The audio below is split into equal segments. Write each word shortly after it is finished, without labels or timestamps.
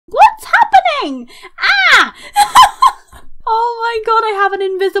doing? Ah! Oh my god, I have an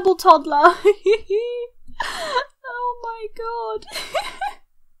invisible toddler. Oh my god.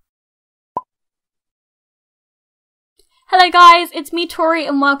 Hello guys, it's me Tori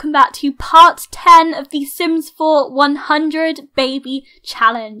and welcome back to part 10 of the Sims 4 100 Baby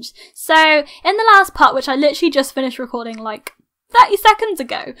Challenge. So, in the last part, which I literally just finished recording like 30 seconds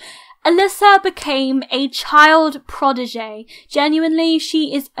ago, Alyssa became a child prodigy. Genuinely,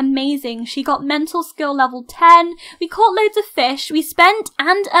 she is amazing. She got mental skill level 10, we caught loads of fish, we spent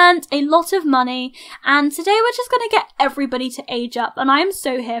and earned a lot of money, and today we're just going to get everybody to age up, and I am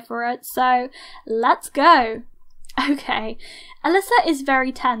so here for it, so let's go. Okay, Alyssa is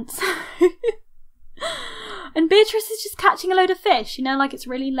very tense. And Beatrice is just catching a load of fish, you know, like it's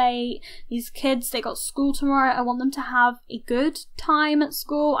really late. These kids, they got school tomorrow. I want them to have a good time at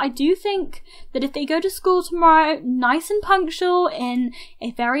school. I do think that if they go to school tomorrow nice and punctual, in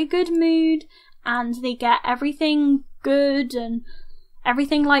a very good mood, and they get everything good and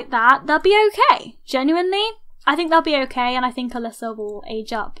everything like that, they'll be okay. Genuinely, I think they'll be okay, and I think Alyssa will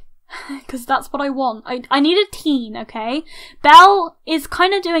age up. Because that's what I want. I need a teen, okay? Belle is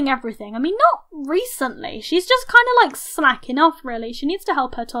kind of doing everything. I mean, not recently. She's just kind of like slacking off, really. She needs to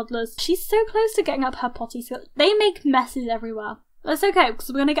help her toddlers. She's so close to getting up her potty skills. They make messes everywhere. That's okay, because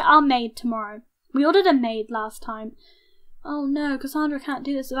we're going to get our maid tomorrow. We ordered a maid last time. Oh no, Cassandra can't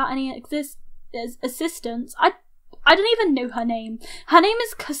do this without any assistance. I don't even know her name. Her name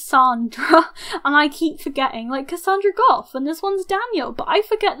is Cassandra, and I keep forgetting. Like, Cassandra Goff, and this one's Daniel, but I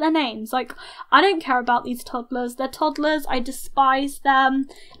forget their names. Like, I don't care about these toddlers. They're toddlers, I despise them.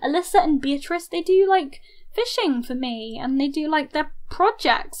 Alyssa and Beatrice, they do, like, fishing for me, and they do, like, their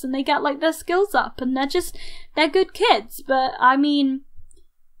projects, and they get, like, their skills up, and they're good kids, but, I mean,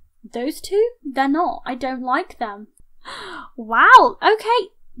 those two? They're not. I don't like them. Wow, okay,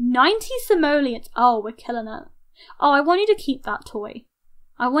 90 simoleons. Oh, we're killing it. Oh, I want you to keep that toy.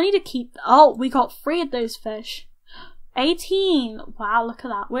 I want you to keep... Oh, we got 3 of those fish. 18. Wow, look at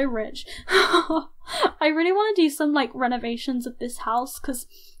that. We're rich. I really want to do some, like, renovations of this house, because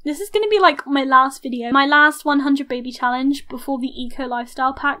this is going to be, like, my last video. My last 100 baby challenge before the Eco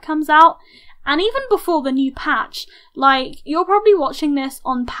Lifestyle Pack comes out. And even before the new patch. Like, you're probably watching this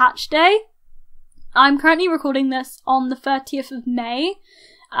on patch day. I'm currently recording this on the 30th of May.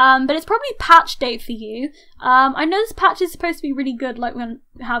 But it's probably patch day for you. I know this patch is supposed to be really good, like when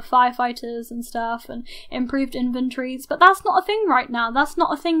we have firefighters and stuff and improved inventories, but that's not a thing right now. That's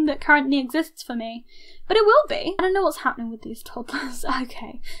not a thing that currently exists for me. But it will be. I don't know what's happening with these toddlers.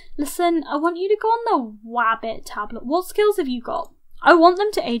 Okay, listen, I want you to go on the Wabbit tablet. What skills have you got? I want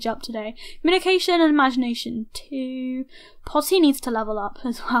them to age up today. Communication and imagination 2. Potty needs to level up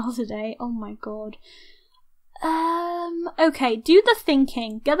as well today. Oh my god. Okay, do the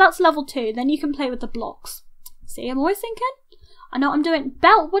thinking. Get that to level 2, then you can play with the blocks. See, I'm always thinking. I know what I'm doing.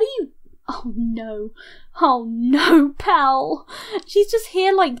 Belle, what are you... Oh no. Oh no, Belle. She's just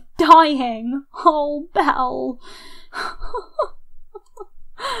here, like, dying. Oh, Belle.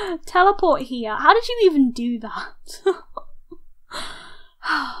 Teleport here. How did you even do that?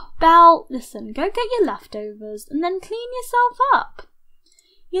 Belle, listen, go get your leftovers and then clean yourself up.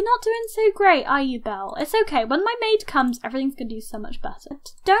 You're not doing so great, are you, Belle? It's okay. When my maid comes, everything's going to do so much better.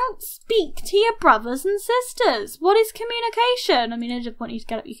 Don't speak to your brothers and sisters. What is communication? I mean, I just want you to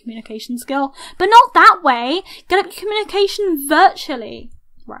get up your communication skill, but not that way. Get up your communication virtually.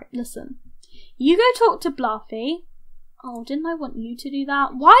 Right, listen. You go talk to Bluffy. Oh, didn't I want you to do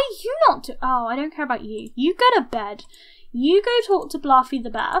that? Why are you not to... Oh, I don't care about you. You go to bed. You go talk to Bluffy the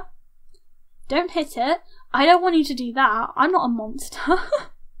bear. Don't hit it. I don't want you to do that. I'm not a monster.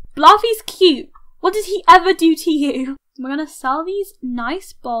 Bluffy's cute. What did he ever do to you? We're gonna sell these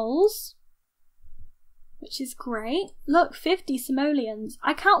nice bowls, which is great. Look, 50 simoleons.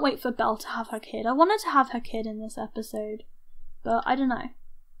 I can't wait for Belle to have her kid. I wanted to have her kid in this episode, but I don't know.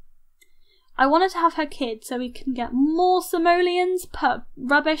 I wanted to have her kid so we can get more simoleons per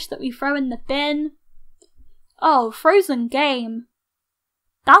rubbish that we throw in the bin. Oh, frozen game.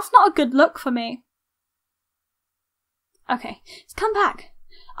 That's not a good look for me. Okay, let's come back.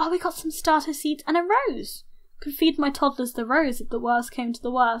 Oh, we got some starter seeds and a rose. Could feed my toddlers the rose if the worst came to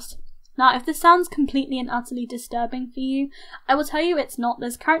the worst. Now, if this sounds completely and utterly disturbing for you, I will tell you it's not.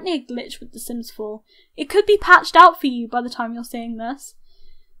 There's currently a glitch with The Sims 4. It could be patched out for you by the time you're seeing this.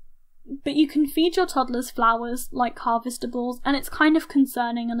 But you can feed your toddlers flowers like harvestables, and it's kind of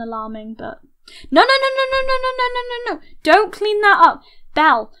concerning and alarming, but... No, no, no, no, no, no, no, no, no, no, no! Don't clean that up!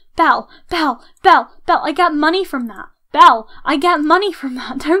 Belle, Belle, Belle, Belle, Belle, I get money from that. Belle, I get money from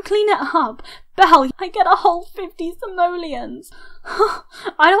that. Don't clean it up. Belle, I get a whole 50 simoleons.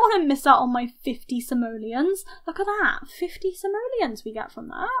 I don't want to miss out on my 50 simoleons. Look at that, 50 simoleons we get from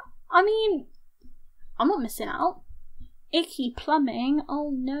that. I mean, I'm not missing out. Icky plumbing.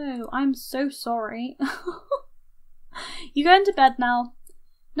 Oh no, I'm so sorry. You going to bed now.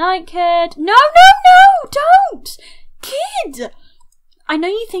 Night, kid. No, don't! Kid! I know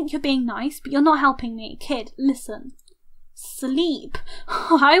you think you're being nice, but you're not helping me. Kid, listen. Sleep.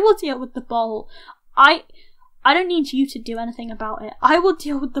 I will deal with the bowl. I don't need you to do anything about it. I will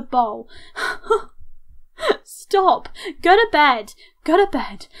deal with the bowl. Stop. Go to bed. Go to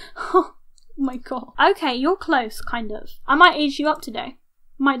bed. Oh my god. Okay, you're close, kind of. I might age you up today.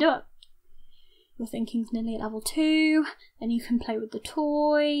 Might do it. Your thinking's nearly at level 2. Then you can play with the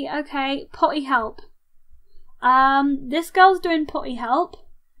toy. Okay, potty help. This girl's doing potty help.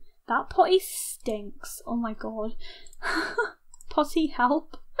 That potty stinks. Oh my god. Potty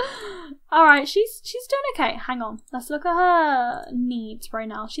help. Alright, she's doing okay. Hang on. Let's look at her needs right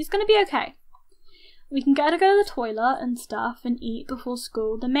now. She's gonna be okay. We can get her to go to the toilet and stuff and eat before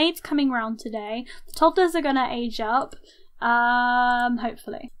school. The maid's coming round today. The toddlers are gonna age up.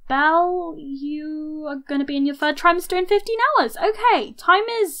 Hopefully. Belle, you are gonna be in your third trimester in 15 hours. Okay, time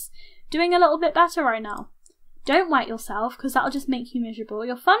is doing a little bit better right now. Don't wet yourself, because that'll just make you miserable.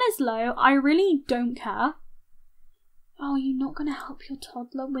 Your fun is low. I really don't care. Oh, you're not going to help your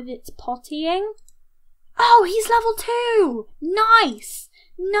toddler with its pottying? Oh, he's level 2! Nice!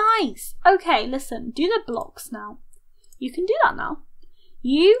 Nice! Okay, listen, do the blocks now. You can do that now.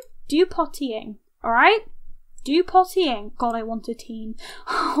 You do pottying, alright? Do pottying. God, I want a teen.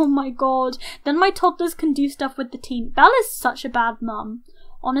 Oh my god. Then my toddlers can do stuff with the teen. Belle is such a bad mum.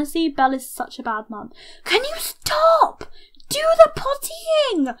 Honestly, Belle is such a bad mum. Can you stop? Do the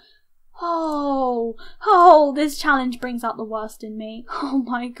pottying! Oh, this challenge brings out the worst in me. Oh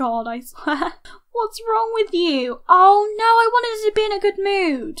my god, I swear. What's wrong with you? Oh no, I wanted to be in a good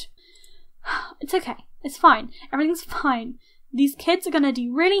mood. It's okay. It's fine. Everything's fine. These kids are gonna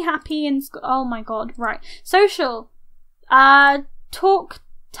do really happy in school. Oh my god, right. Social. Tell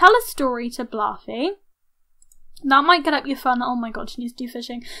a story to Bluffy. That might get up your fun. Oh my god, she needs to do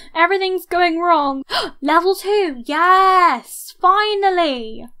fishing. Everything's going wrong. Level 2. Yes,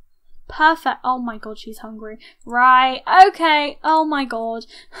 finally. Perfect. Oh my god, she's hungry. Right. Okay. Oh my god.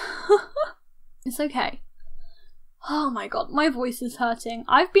 It's okay. Oh my god, my voice is hurting.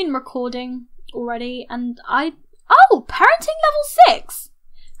 I've been recording already and Oh, parenting level 6.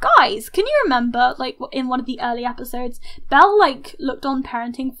 Guys, can you remember, like, in one of the early episodes, Belle, like, looked on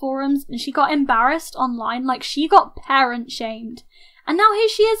parenting forums and she got embarrassed online, like, she got parent shamed. And now here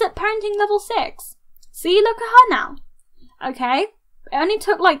she is at parenting level 6. See, look at her now. Okay? It only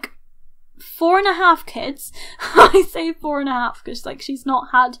took, like, 4.5 kids. I say 4.5 because, like, she's not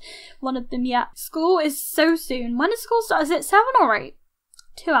had one of them yet. School is so soon. When does school start? Is it 7 or 8?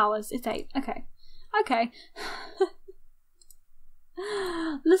 2 hours. It's 8. Okay. Okay.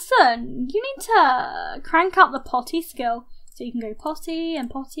 Listen, you need to crank up the potty skill. So you can go potty and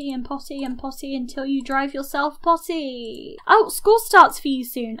potty and potty and potty until you drive yourself potty. Oh, school starts for you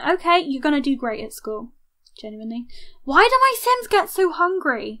soon. Okay, you're gonna do great at school. Genuinely. Why do my Sims get so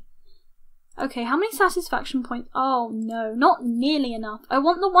hungry? Okay, how many satisfaction points? Oh no, not nearly enough. I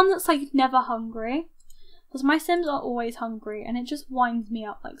want the one that's like never hungry. Because my Sims are always hungry and it just winds me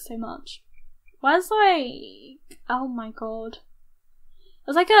up like so much. Where's like... Oh my god.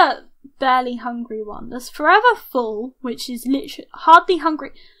 There's like a barely hungry one. There's forever full, which is literally hardly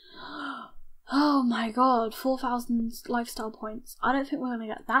hungry. Oh my god, 4,000 lifestyle points. I don't think we're gonna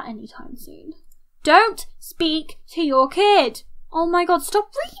get that anytime soon. Don't speak to your kid! Oh my god,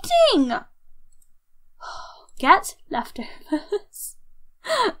 stop reading! Get leftovers.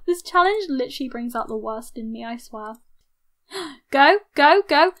 This challenge literally brings out the worst in me, I swear. Go, go,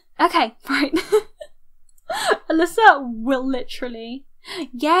 go. Okay, right. Alyssa will literally...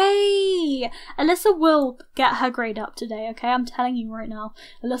 Yay! Alyssa will get her grade up today, okay? I'm telling you right now.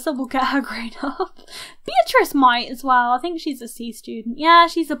 Alyssa will get her grade up. Beatrice might as well. I think she's a C student. Yeah,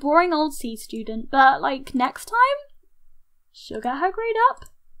 she's a boring old C student. But, like, next time, she'll get her grade up.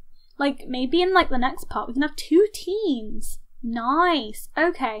 Like, maybe in, like, the next part, we can have 2 teens. Nice.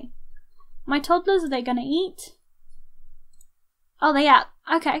 Okay. My toddlers, are they gonna eat? Oh, they are.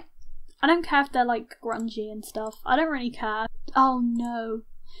 Okay. I don't care if they're, like, grungy and stuff. I don't really care. Oh, no.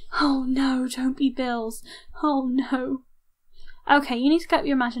 Oh, no, don't be Bills. Oh, no. Okay, you need to get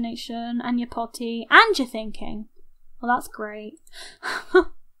your imagination and your potty and your thinking. Well, that's great.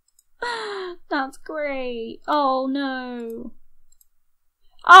 That's great. Oh, no.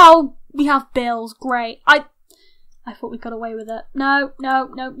 Oh, we have Bills. Great. I thought we got away with it. No, no,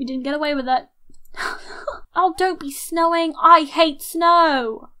 no, we didn't get away with it. Oh, don't be snowing. I hate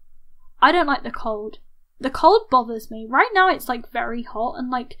snow. I don't like the cold. The cold bothers me. Right now it's like very hot and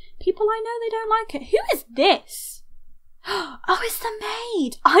like people I know, they don't like it. Who is this? Oh, it's the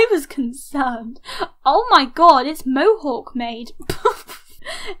maid. I was concerned. Oh my god, it's Mohawk Maid.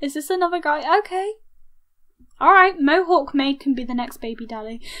 Is this another guy? Okay. Alright, Mohawk Maid can be the next baby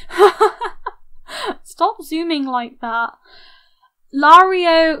daddy. Stop zooming like that.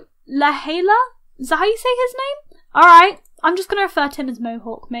 Lario Lahela? Is that how you say his name? Alright, I'm just going to refer to him as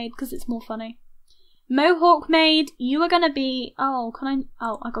Mohawk Maid because it's more funny. Mohawk Maid, you are going to be... Oh, can I...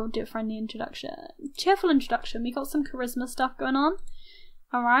 Oh, I got to do a friendly introduction. Cheerful introduction. We got some charisma stuff going on.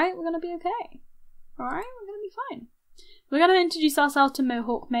 Alright, we're going to be okay. Alright, we're going to be fine. We're going to introduce ourselves to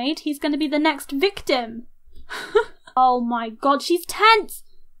Mohawk Maid. He's going to be the next victim. Oh my god, she's tense!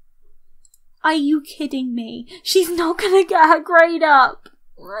 Are you kidding me? She's not going to get her grade up.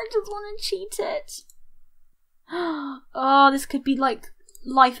 I just want to cheat it. Oh, this could be like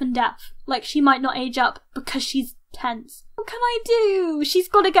life and death. Like she might not age up because she's tense. What can I do? She's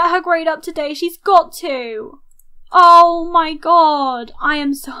got to get her grade up today. She's got to. Oh my god. I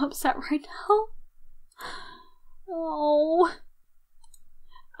am so upset right now. Oh.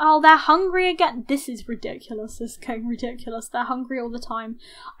 Oh, they're hungry again. This is ridiculous. This is going ridiculous. They're hungry all the time.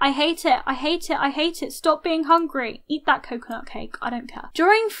 I hate it. I hate it. I hate it. Stop being hungry. Eat that coconut cake. I don't care.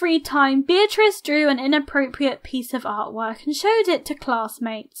 During free time, Beatrice drew an inappropriate piece of artwork and showed it to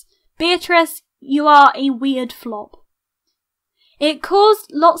classmates. Beatrice, you are a weird flop. It caused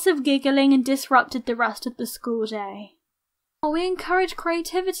lots of giggling and disrupted the rest of the school day. Oh, we encourage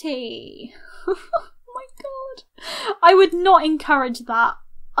creativity. Oh my god. I would not encourage that.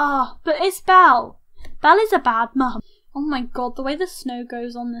 Ah, but it's Belle. Belle is a bad mum. Oh my god, the way the snow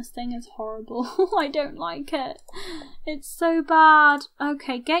goes on this thing is horrible. I don't like it. It's so bad.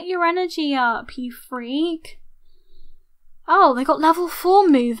 Okay, get your energy up, you freak. Oh, they got level 4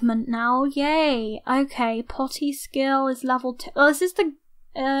 movement now. Yay. Okay, potty skill is level 2. Oh, this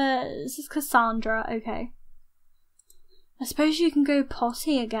is Cassandra. Okay. I suppose you can go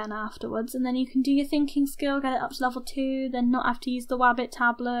potty again afterwards, and then you can do your thinking skill, get it up to level 2, then not have to use the Wabbit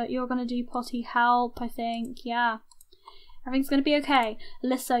tablet. You're going to do potty help, I think. Yeah. Everything's going to be okay.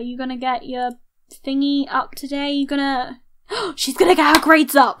 Alyssa, you going to get your thingy up today? You going to... She's going to get her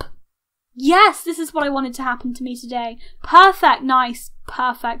grades up! Yes, this is what I wanted to happen to me today. Perfect, nice,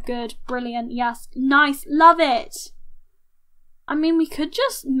 perfect, good, brilliant, yes, nice, love it. I mean, we could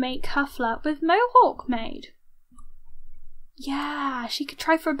just make her flirt with Mohawk Maid. Yeah, she could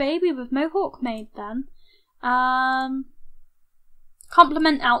try for a baby with Mohawk Maid then.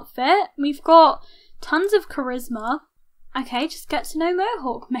 Compliment outfit. We've got tons of charisma. Okay, just get to know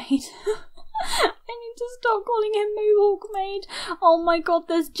Mohawk Maid. I need to stop calling him Mohawk Maid. Oh my god,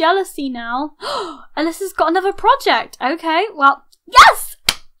 there's jealousy now. Alyssa's got another project. Okay, well, yes!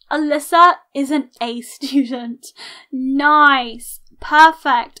 Alyssa is an A student. Nice.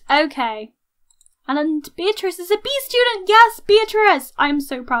 Perfect. Okay. And Beatrice is a B student. Yes, Beatrice. I'm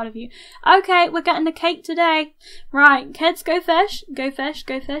so proud of you. Okay, we're getting the cake today. Right, kids, go fish. Go fish,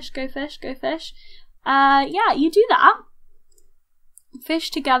 go fish, go fish, go fish. Yeah, you do that.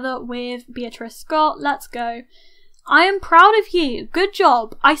 Fish together with Beatrice Scott. Let's go. I am proud of you. Good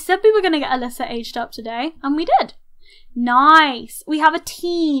job. I said we were going to get Alyssa aged up today, and we did. Nice. We have a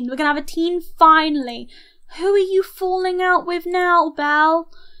teen. We're going to have a teen finally. Who are you falling out with now, Belle?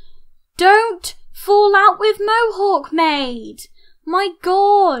 Don't fall out with Mohawk Maid. My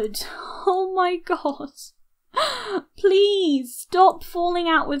god. Oh my god. Please stop falling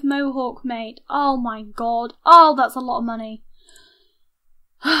out with Mohawk Maid. Oh my god. Oh, that's a lot of money.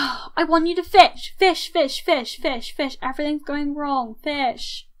 I want you to fish. Fish, fish, fish, fish, fish. Everything's going wrong.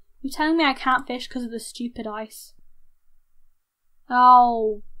 Fish. You're telling me I can't fish because of the stupid ice?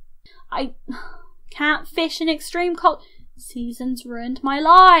 Oh. I can't fish in extreme cold. Season's ruined my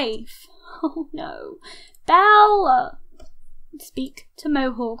life. Oh no. Belle! Speak to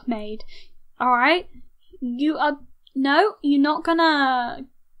Mohawk Maid. Alright? You are... No, you're not gonna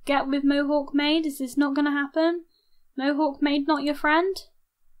get with Mohawk Maid? Is this not gonna happen? Mohawk Maid not your friend?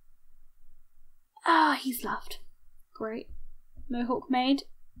 Ah, he's left. Great. Mohawk Maid.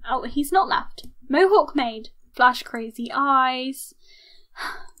 Oh, he's not left. Mohawk Maid. Flash crazy eyes.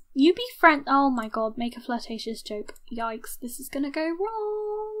 You be friend. Oh my god, make a flirtatious joke. Yikes, this is gonna go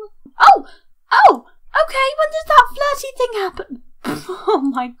wrong. Oh! Oh! Okay, when does that flirty thing happen? Oh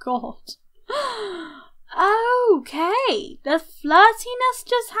my god. Okay, the flirtiness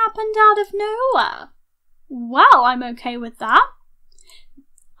just happened out of nowhere. Well, I'm okay with that.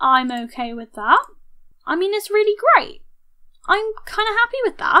 I'm okay with that. I mean, it's really great. I'm kind of happy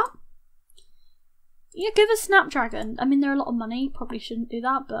with that. Yeah, give a Snapdragon. I mean, they're a lot of money. Probably shouldn't do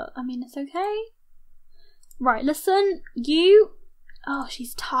that, but I mean, it's okay. Right, listen, you... Oh,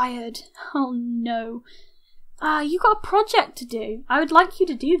 she's tired. Oh, no. You got a project to do. I would like you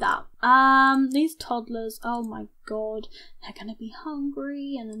to do that. These toddlers, oh my god. They're gonna be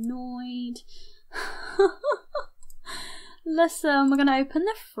hungry and annoyed. Listen, we're gonna open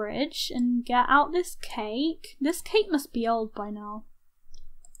the fridge and get out this cake. This cake must be old by now.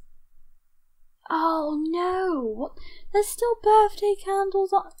 Oh no, what? There's still birthday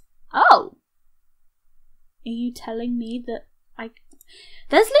candles on. Oh! Are you telling me that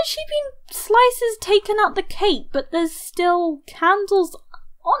there's literally been slices taken out the cake, but there's still candles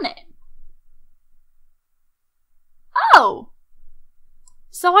on it? Oh!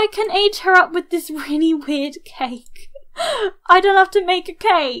 So I can age her up with this really weird cake. I don't have to make a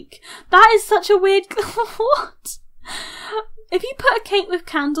cake. That is such a weird... What? If you put a cake with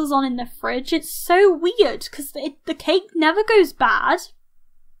candles on in the fridge, it's so weird, because the cake never goes bad.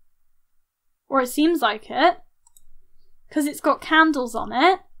 Or it seems like it. Because it's got candles on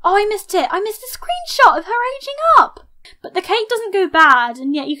it. Oh, I missed it. I missed a screenshot of her aging up. But the cake doesn't go bad,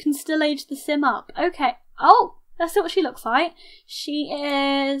 and yet you can still age the sim up. Okay. Oh, that's what she looks like. She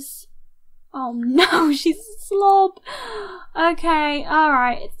is... Oh no, she's a slob. Okay,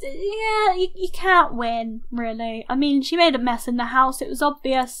 alright. Yeah, you can't win, really. I mean, she made a mess in the house. It was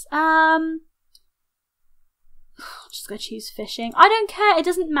obvious. Just gonna choose fishing. I don't care, it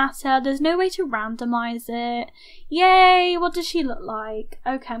doesn't matter. There's no way to randomize it. Yay, what does she look like?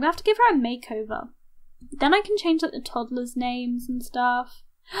 Okay, I'm gonna have to give her a makeover. Then I can change like the toddlers' names and stuff.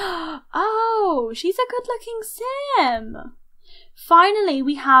 Oh, she's a good looking sim. Finally,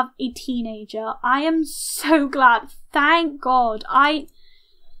 we have a teenager. I am so glad. Thank God. I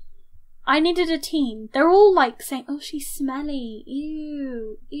needed a teen. They're all like saying, oh, she's smelly.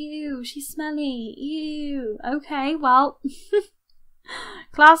 Ew. Ew, she's smelly. Ew. Okay, well.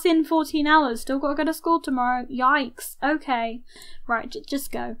 Class in 14 hours. Still gotta go to school tomorrow. Yikes. Okay. Right,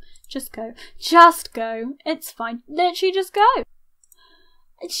 just go. Just go. Just go. It's fine. Literally just go.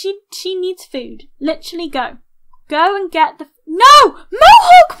 She needs food. Literally go. Go and get the... No!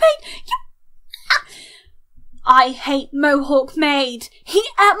 Mohawk Maid! I hate Mohawk Maid. He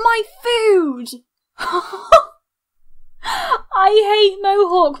ate my food. I hate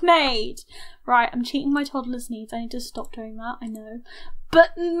Mohawk Maid. Right, I'm cheating my toddler's needs. I need to stop doing that, I know.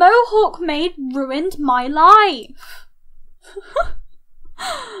 But Mohawk Maid ruined my life.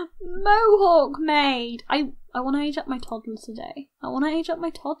 Mohawk Maid. I want to age up my toddler today. I want to age up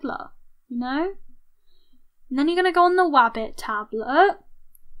my toddler, you know? And then you're going to go on the Wabbit tablet.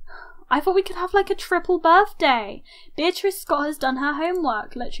 I thought we could have like a triple birthday. Beatrice Scott has done her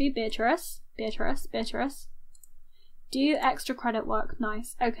homework. Literally, Beatrice. Do extra credit work.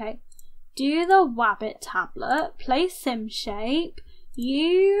 Nice. Okay. Do the Wabbit tablet. Play Sim Shape.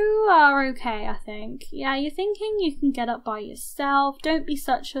 You are okay, I think. Yeah, you're thinking you can get up by yourself. Don't be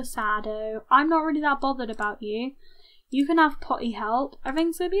such a saddo. I'm not really that bothered about you. You can have potty help.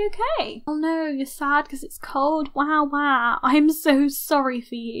 Everything's gonna be okay. Oh no, you're sad because it's cold. Wow, wow. I'm so sorry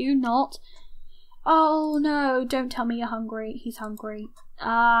for you, not. Oh no, don't tell me you're hungry. He's hungry.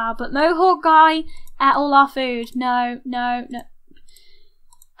 But Mohawk guy ate all our food. No.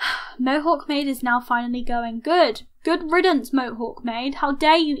 Mohawk Maid is now finally going. Good. Good riddance, Mohawk Maid. How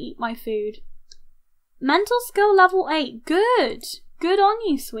dare you eat my food? Mental skill level 8. Good. Good on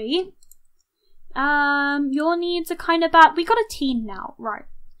you, sweet. Your needs are kind of bad. We got a teen now. Right.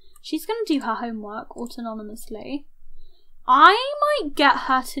 She's going to do her homework autonomously. I might get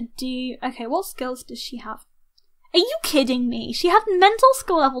her to do... Okay, what skills does she have? Are you kidding me? She had mental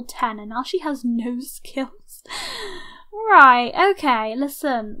skill level 10 and now she has no skills. Right, okay,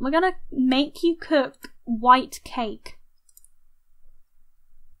 listen. We're going to make you cook white cake.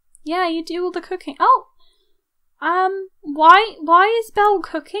 Yeah, you do all the cooking. Oh! Why is Belle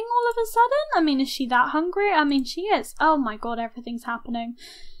cooking all of a sudden? I mean, is she that hungry? I mean, she is. Oh my god, everything's happening.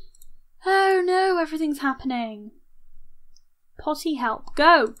 Oh no, everything's happening. Potty help.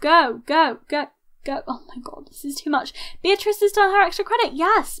 Go. Oh my god, this is too much. Beatrice has done her extra credit.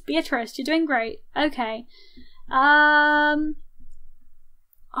 Yes, Beatrice, you're doing great. Okay. Oh,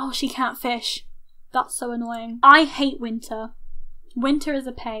 she can't fish. That's so annoying. I hate winter. Winter is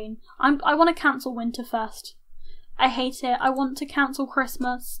a pain. I want to cancel winter first. I hate it. I want to cancel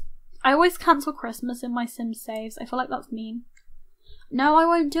Christmas. I always cancel Christmas in my Sims saves. I feel like that's mean. No, I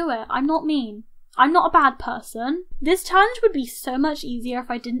won't do it. I'm not mean. I'm not a bad person. This challenge would be so much easier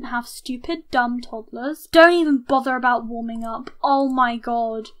if I didn't have stupid, dumb toddlers. Don't even bother about warming up. Oh my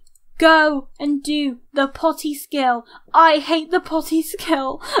god. Go and do the potty skill. I hate the potty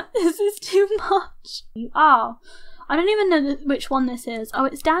skill. This is too much. You are. I don't even know which one this is. Oh,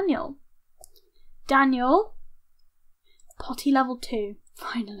 it's Daniel. Daniel. Potty level 2.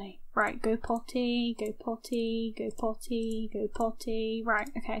 Finally. Right, go potty, go potty, go potty, go potty. Right,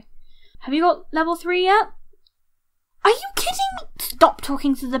 okay. Have you got level 3 yet? Are you kidding me? Stop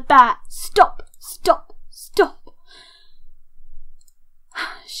talking to the bear. Stop, stop, stop.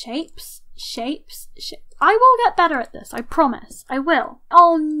 Shapes. I will get better at this, I promise. I will.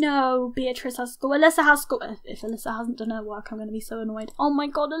 Oh no, Beatrice has school. Alyssa has school. If Alyssa hasn't done her work, I'm going to be so annoyed. Oh my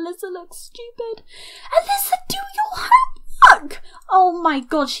god, Alyssa looks stupid. Alyssa, do your homework! Oh my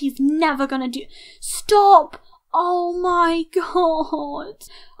god, she's never going to do... Stop! Oh my god.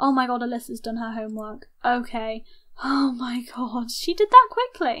 Oh my god, Alyssa's done her homework. Okay. Oh my god, she did that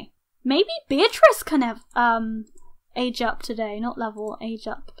quickly. Maybe Beatrice can have, age up today, not level, age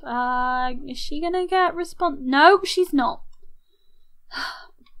up. Is she gonna get No, she's not.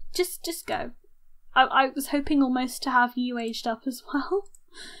 Just go. I was hoping almost to have you aged up as well.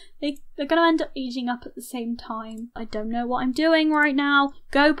 They're gonna end up aging up at the same time. I don't know what I'm doing right now.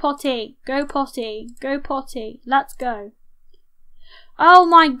 Go potty, go potty, go potty. Let's go. Oh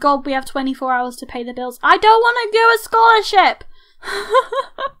my god, we have 24 hours to pay the bills. I don't want to do a scholarship.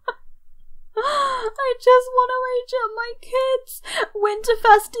 I just want to age up my kids.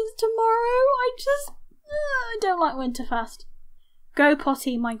 Winterfest is tomorrow. I don't like Winterfest. Go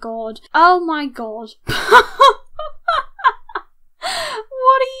potty, my god. Oh my god.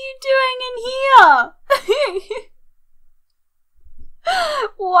 What are you doing in here?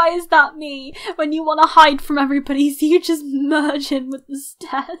 Why is that me? When you want to hide from everybody, so you just merge in with the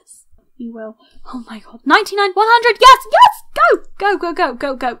stairs. You will. Oh my god. 99, 100, yes, yes! Go! Go, go, go,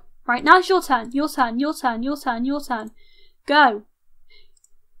 go, go. Right, now it's your turn. Your turn, your turn, your turn, your turn. Go.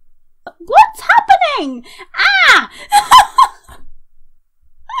 What's happening? Ah!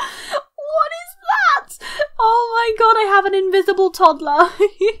 What is that? Oh my god, I have an invisible toddler.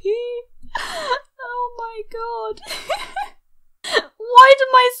 Oh my god. Why do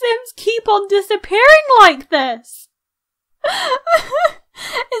my Sims keep on disappearing like this?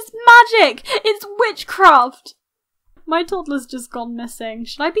 It's magic. It's witchcraft. My toddler's just gone missing.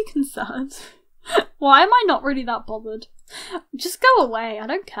 Should I be concerned? Why am I not really that bothered? Just go away. I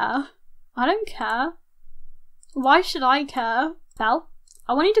don't care. I don't care. Why should I care? Belle,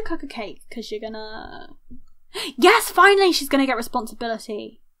 I want you to cook a cake because you're gonna... Yes, finally she's gonna get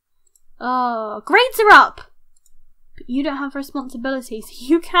responsibility. Oh, grades are up. But you don't have responsibilities.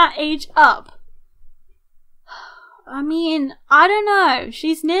 You can't age up. I mean, I don't know.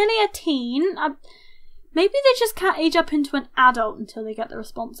 She's nearly a teen. Maybe they just can't age up into an adult until they get the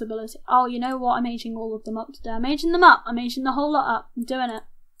responsibility. Oh, you know what? I'm aging all of them up today. I'm aging them up. I'm aging the whole lot up. I'm doing it.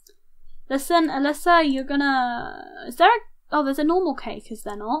 Listen, Alyssa, you're gonna... Is there a... Oh, there's a normal cake, is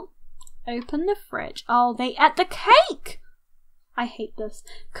there not? Open the fridge. Oh, they ate the cake! I hate this.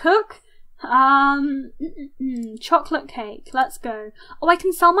 Cook. Chocolate cake. Let's go. Oh, I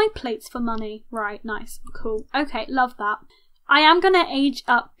can sell my plates for money. Right, nice. Cool. Okay, love that. I am gonna age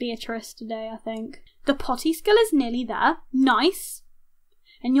up Beatrice today, I think. The potty skill is nearly there. Nice.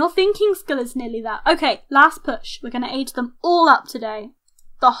 And your thinking skill is nearly there. Okay, last push. We're going to age them all up today.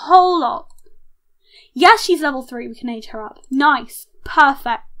 The whole lot. Yes, she's level 3. We can age her up. Nice.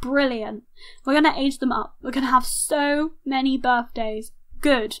 Perfect. Brilliant. We're going to age them up. We're going to have so many birthdays.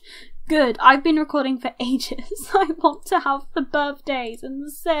 Good. Good. I've been recording for ages. I want to have the birthdays and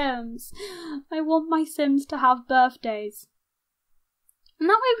the Sims. I want my Sims to have birthdays. And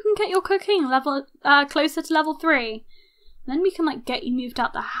that way we can get your cooking level closer to level 3. And then we can like get you moved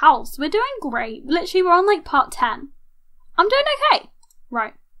out the house. We're doing great. Literally, we're on like part 10. I'm doing okay.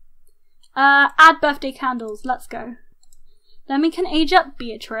 Right. Add birthday candles. Let's go. Then we can age up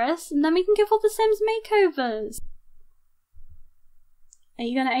Beatrice. And then we can give all the Sims makeovers. Are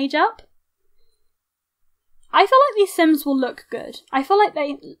you going to age up? I feel like these Sims will look good. I feel like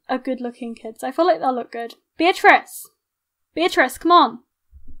they are good looking kids. I feel like they'll look good. Beatrice! Beatrice, come on!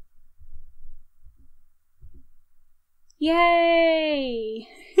 Yay!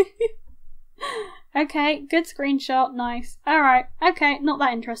 Okay, good screenshot, nice. Alright, okay, not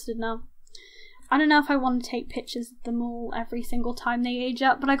that interested now. I don't know if I want to take pictures of them all every single time they age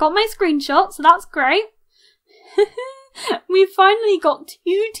up, but I got my screenshot, so that's great. We finally got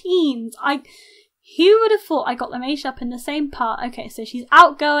 2 teens. Who would have thought I got them aged up in the same part? Okay, so she's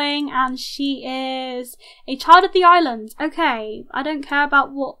outgoing and she is a child of the islands. Okay, I don't care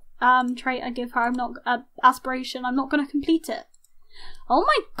about what trait I give her. I'm not aspiration. I'm not going to complete it. Oh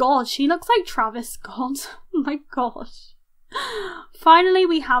my god, she looks like Travis Scott. Oh my gosh. Finally,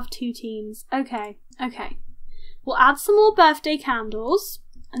 we have 2 teens. Okay. We'll add some more birthday candles,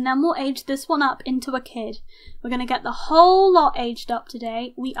 and then we'll age this one up into a kid. We're going to get the whole lot aged up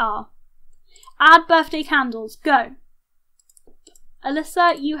today. We are. Add birthday candles. Go.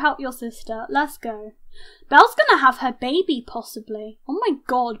 Alyssa, you help your sister. Let's go. Belle's going to have her baby, possibly. Oh my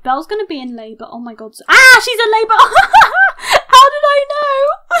god, Belle's going to be in labour. Oh my god. Ah, she's in labour! How did I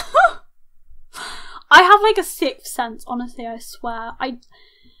know? I have like a 6th sense, honestly, I swear.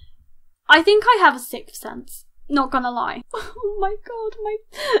 I think I have a 6th sense. Not gonna lie. Oh my god,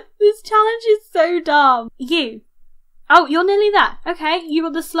 this challenge is so dumb. You. Oh, you're nearly there. Okay, you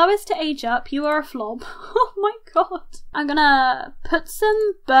are the slowest to age up. You are a flop. Oh my god. I'm gonna put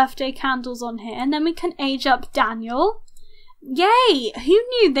some birthday candles on here, and then we can age up Daniel. Yay! Who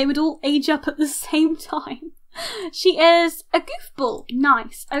knew they would all age up at the same time? She is a goofball.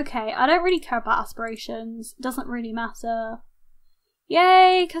 Nice. Okay, I don't really care about aspirations. Doesn't really matter.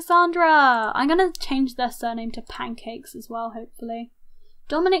 Yay, Cassandra! I'm gonna change their surname to Pancakes as well, hopefully.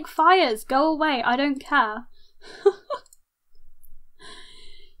 Dominic Fires, go away. I don't care.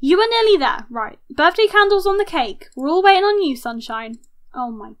 You are nearly there. Right. Birthday candles on the cake. We're all waiting on you, Sunshine.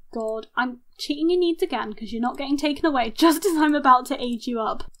 Oh my god. I'm cheating your needs again because you're not getting taken away just as I'm about to age you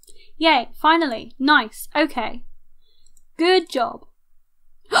up. Yay, finally. Nice. Okay. Good job.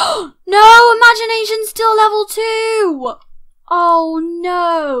 No! Imagination's still level 2! Oh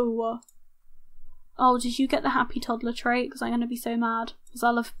no! Oh, did you get the happy toddler trait? Because I'm going to be so mad. Because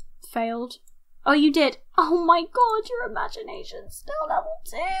I'll have failed. Oh, you did. Oh my god, your imagination's still level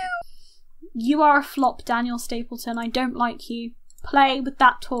 2! You are a flop, Daniel Stapleton. I don't like you. Play with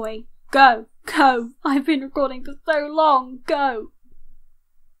that toy. Go. Go. I've been recording for so long. Go.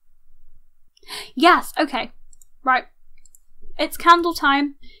 Yes, okay. Right. It's candle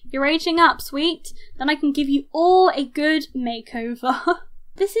time. You're aging up, sweet. Then I can give you all a good makeover.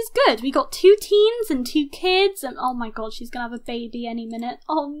 This is good. We got 2 teens and 2 kids, and oh my god, she's gonna have a baby any minute.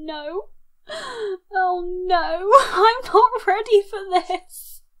 Oh no. Oh no. I'm not ready for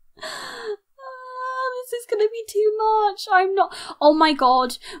this. This is gonna be too much. I'm not. Oh my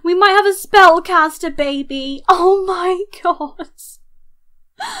god. We might have a spellcaster baby. Oh my god.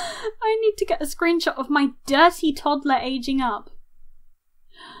 I need to get a screenshot of my dirty toddler aging up.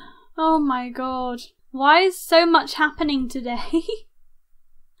 Oh my god. Why is so much happening today?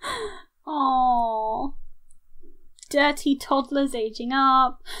 Oh, dirty toddlers aging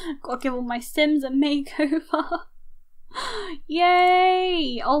up. Gotta give all my Sims a makeover.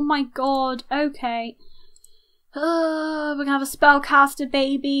 Yay! Oh my god. Okay. We're gonna have a spellcaster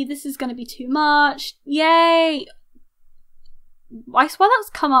baby. This is gonna be too much. Yay! I swear that's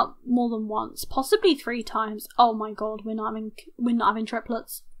come up more than once, possibly 3 times. Oh my god, we're not having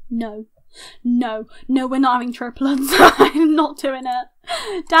triplets. No. No, we're not having triplets. I'm not doing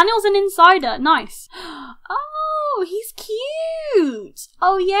it. Daniel's an insider. Nice. Oh, he's cute.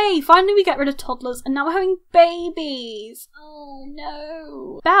 Oh, yay. Finally we get rid of toddlers and now we're having babies. Oh,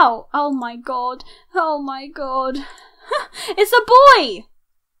 no. Belle. Oh, my God. Oh, my God. It's a boy.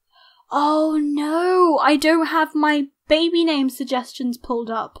 Oh, no. I don't have my baby name suggestions pulled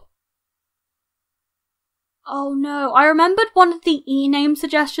up. Oh no, I remembered one of the E name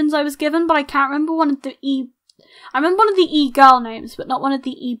suggestions I was given, but I can't remember one of the E... I remember one of the E girl names, but not one of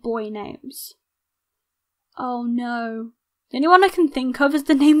the E boy names. Oh no. The only one I can think of is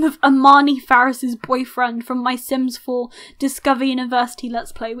the name of Amani Farris's boyfriend from my Sims 4 Discover University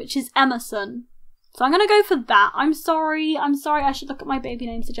Let's Play, which is Emerson. So I'm gonna go for that. I'm sorry, I should look at my baby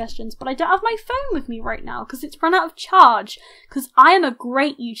name suggestions, but I don't have my phone with me right now, because it's run out of charge, because I am a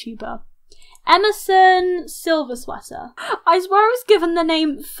great YouTuber. Emerson Silver Sweater. I swear I was given the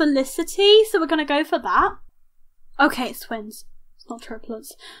name Felicity, so we're gonna go for that. Okay, it's twins. It's not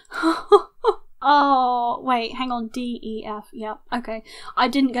triplets. Oh, wait, hang on. D, E, F. Yep, okay. I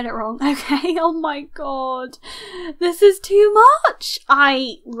didn't get it wrong. Okay, oh my god. This is too much.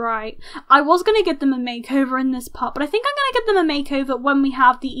 Right. I was gonna give them a makeover in this part, but I think I'm gonna give them a makeover when we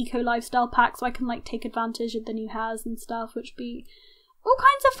have the Eco Lifestyle Pack, so I can, like, take advantage of the new hairs and stuff, which would be all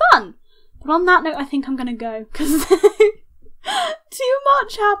kinds of fun. But on that note, I think I'm gonna go, because too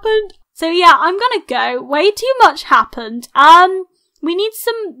much happened. So yeah, I'm gonna go. Way too much happened. We need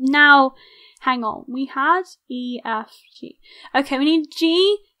some now. Hang on. We had E, F, G. Okay, we need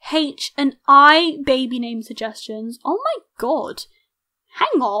G, H, and I baby name suggestions. Oh my god.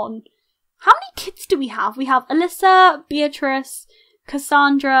 Hang on. How many kids do we have? We have Alyssa, Beatrice,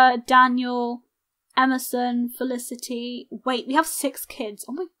 Cassandra, Daniel, Emerson, Felicity. Wait, we have 6 kids.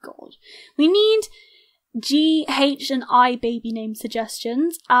 Oh my god. We need G, H and I baby name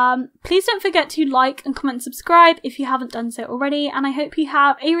suggestions. Please don't forget to like and comment and subscribe if you haven't done so already, and I hope you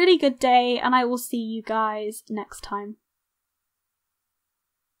have a really good day, and I will see you guys next time.